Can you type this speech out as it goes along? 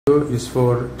Is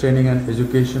for training and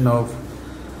education of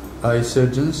eye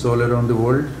surgeons all around the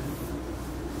world.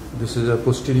 This is a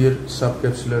posterior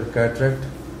subcapsular cataract.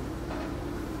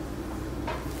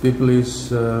 People is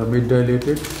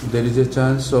mid-dilated. There is a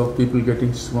chance of people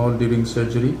getting small during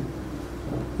surgery.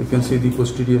 You can see the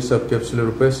posterior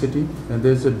subcapsular opacity, and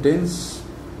there is a dense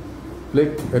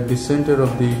plaque at the center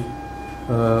of the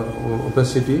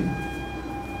opacity,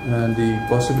 and the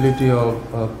possibility of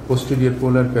posterior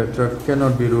polar cataract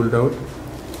cannot be ruled out.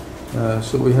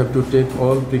 So we have to take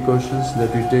all precautions that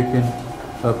we take in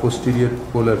a posterior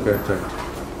polar cataract.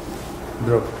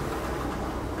 Drop.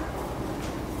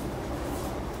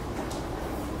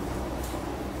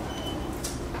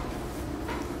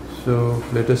 So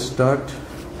let us start.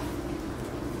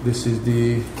 This is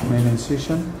the main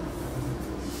incision.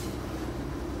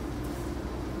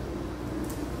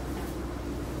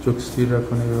 चोक स्थिर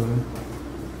रखने होगा.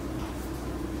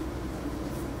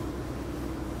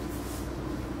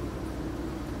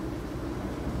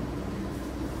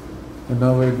 And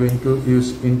now we are going to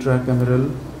use intracameral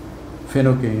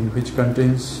phenocane, which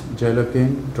contains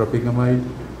xylocaine, tropicamide,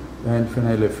 and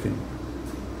phenylephrine.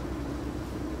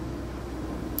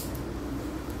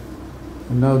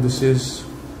 And now this is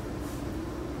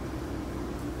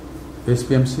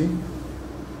SPMC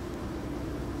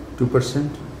 2%.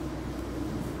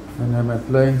 And I am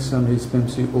applying some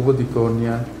SPMC over the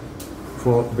cornea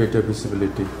for better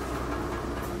visibility.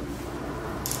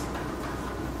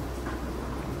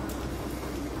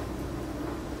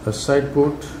 A side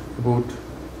port about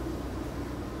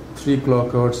 3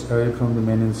 clock hours away from the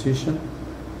main incision.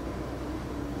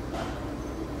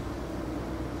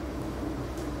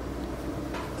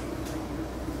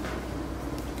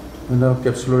 And now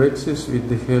capsulorhexis with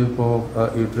the help of a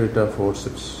utrata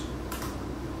forceps.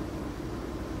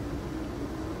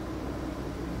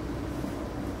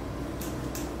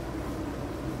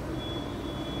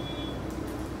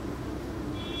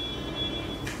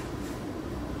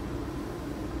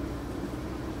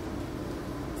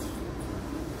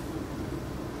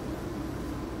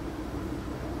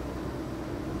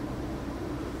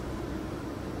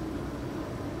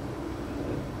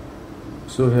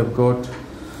 So we have got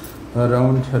a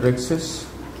round rhexis.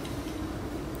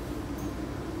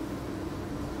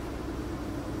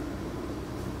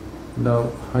 Now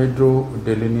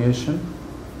hydrodelineation.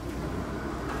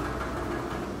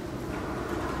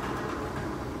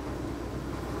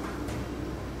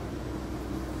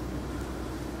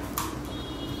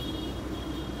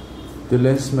 The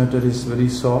lens matter is very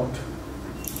soft,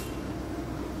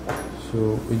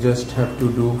 so we just have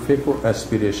to do phaco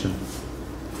aspiration.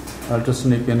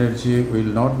 Ultrasonic energy will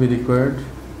not be required,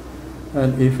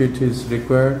 and if it is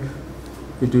required,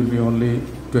 it will be only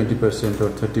 20% or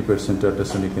 30%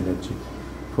 ultrasonic energy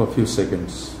for a few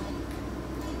seconds.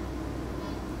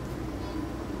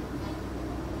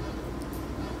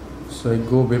 So I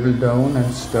go bevel down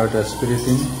and start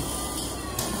aspirating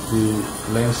the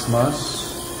lens mass.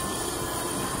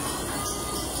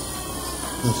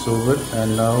 It's over,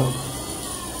 and now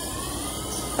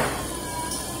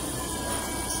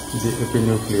the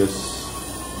epinucleus.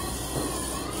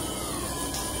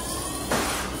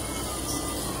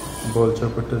 Ball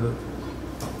chopper.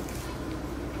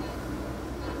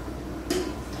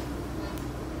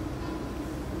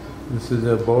 This is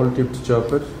a ball tipped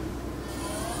chopper.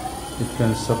 It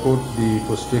can support the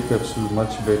posterior capsule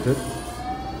much better.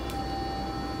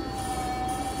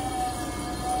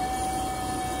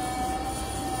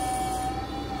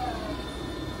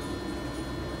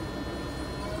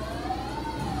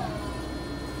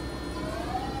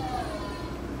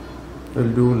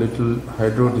 We'll do a little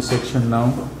hydrodissection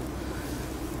now,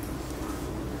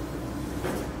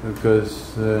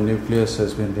 because the nucleus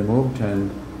has been removed, and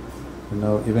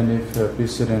now even if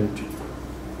precedent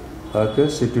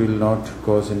occurs, it will not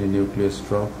cause any nucleus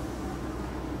drop.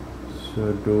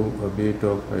 So do a bit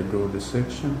of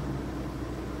hydrodissection.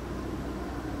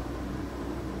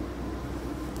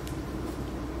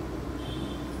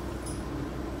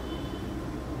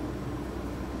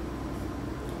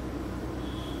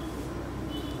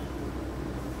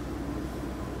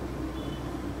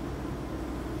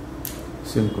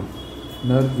 Simco.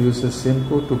 Now use a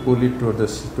Simco to pull it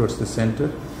towards the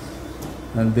center,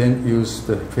 and then use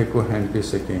the phaco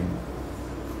handpiece again.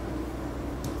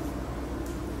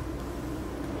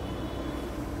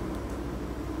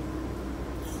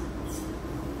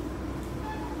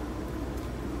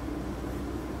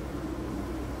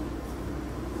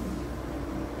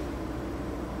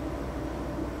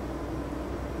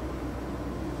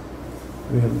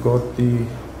 We have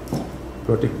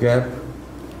got a gap.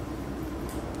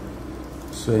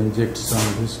 So inject some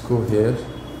visco here.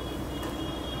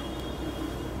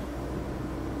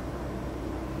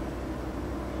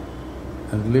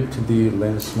 and lift the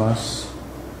lens mask.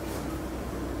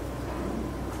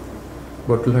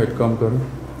 Bottle height come karo.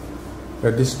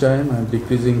 At this time I am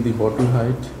decreasing the bottle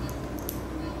height.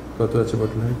 Kato ache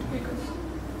bottle height?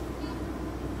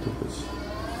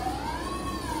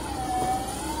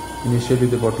 Initially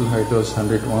the bottle height was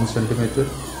 101 centimeter.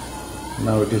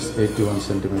 Now it is 81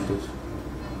 centimeters.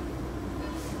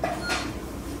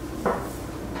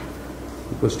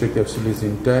 The posterior capsule is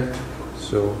intact,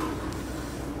 so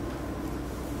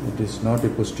it is not a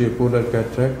posterior polar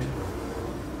cataract.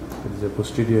 It is a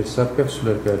posterior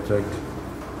subcapsular cataract,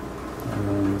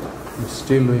 and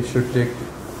still we should take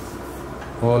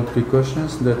all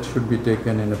precautions that should be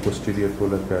taken in a posterior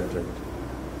polar cataract.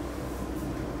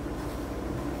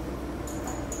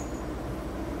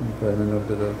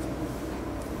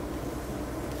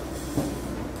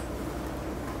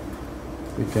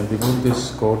 We can remove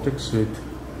this cortex with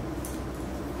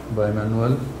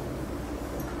bimanual.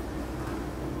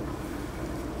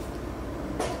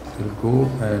 We'll go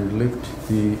and lift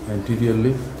the anterior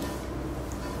lip,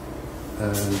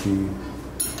 and the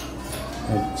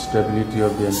stability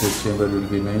of the anterior chamber will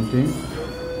be maintained.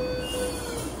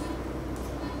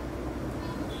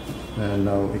 And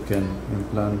now we can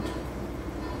implant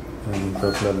an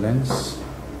intraocular lens.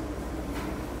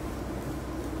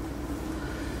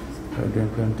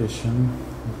 Implantation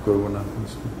corona.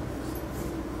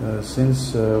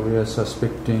 Since we are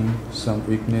suspecting some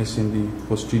weakness in the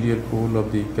posterior pole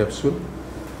of the capsule,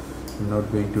 I'm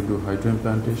not going to do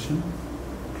hydroimplantation.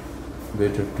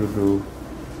 Better to do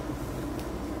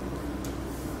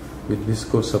with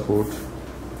visco support.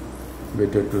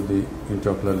 Better to the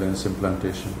intraocular lens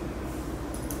implantation.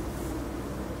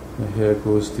 Here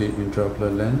goes the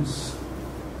intraocular lens.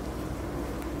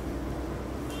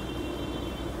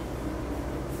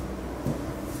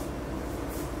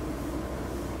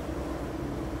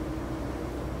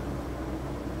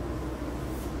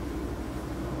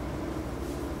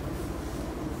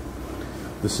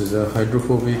 This is a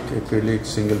hydrophobic acrylic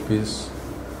single piece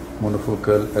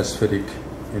monofocal aspheric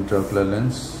intraocular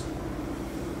lens.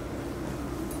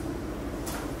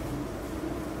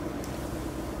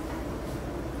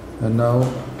 And now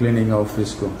cleaning of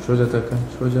visco. Shoja taka,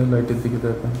 shoja light dike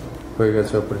taka. Hoye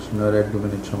geche operation R 1-2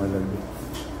 minute সময় লাগবে.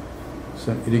 So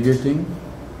irrigating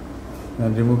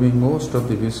and removing most of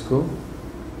the visco,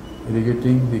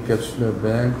 irrigating the capsular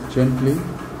bag gently.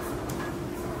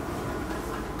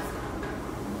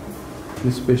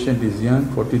 This patient is young,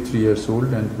 43 years old,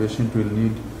 and the patient will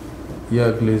need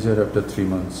ear glazer after 3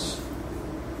 months.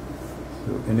 So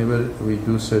whenever we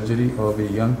do surgery of a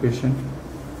young patient,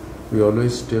 we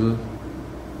always tell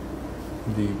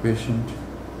the patient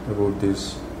about this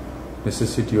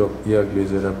necessity of ear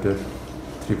glazer after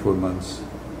 3-4 months.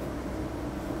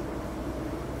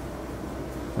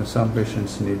 And some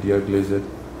patients need ear glazer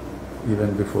even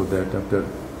before that, after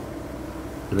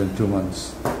even 2 months.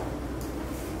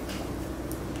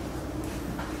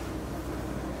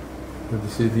 So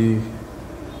this is the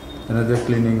another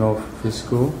cleaning of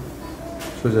visco.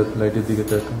 Shoja light dike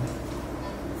taka.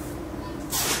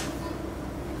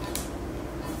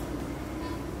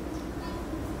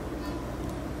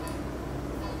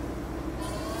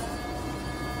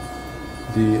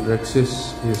 The rhexis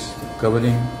is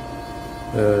covering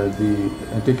the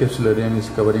anticapsular rim is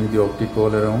covering the optic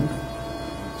all around,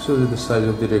 so that the size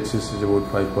of the rhexis is about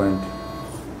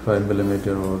 5.5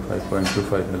 millimeter or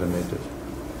 5.25 millimeter.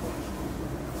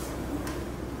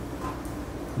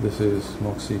 This is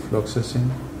moxifloxacin.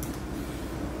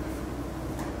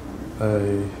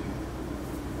 I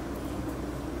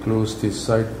close this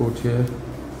side port here.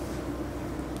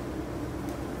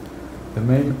 The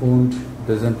main wound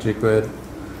doesn't require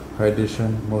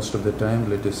hydration most of the time.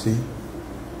 Let us see.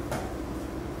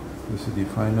 This is the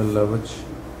final lavage.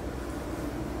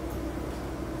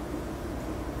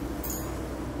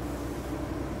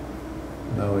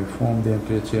 Now I form the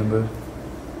anterior chamber.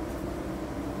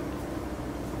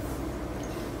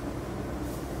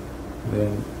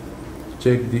 Then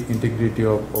check the integrity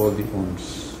of all the wounds.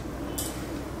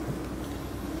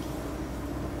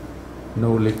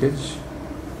 No leakage.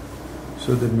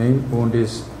 So the main wound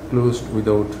is closed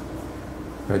without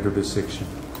hydrodissection.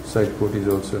 Side port is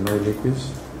also no leakage.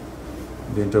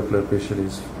 The intraocular pressure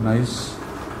is nice.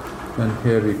 And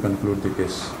here we conclude the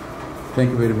case.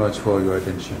 Thank you very much for your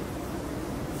attention.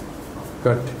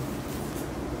 Cut.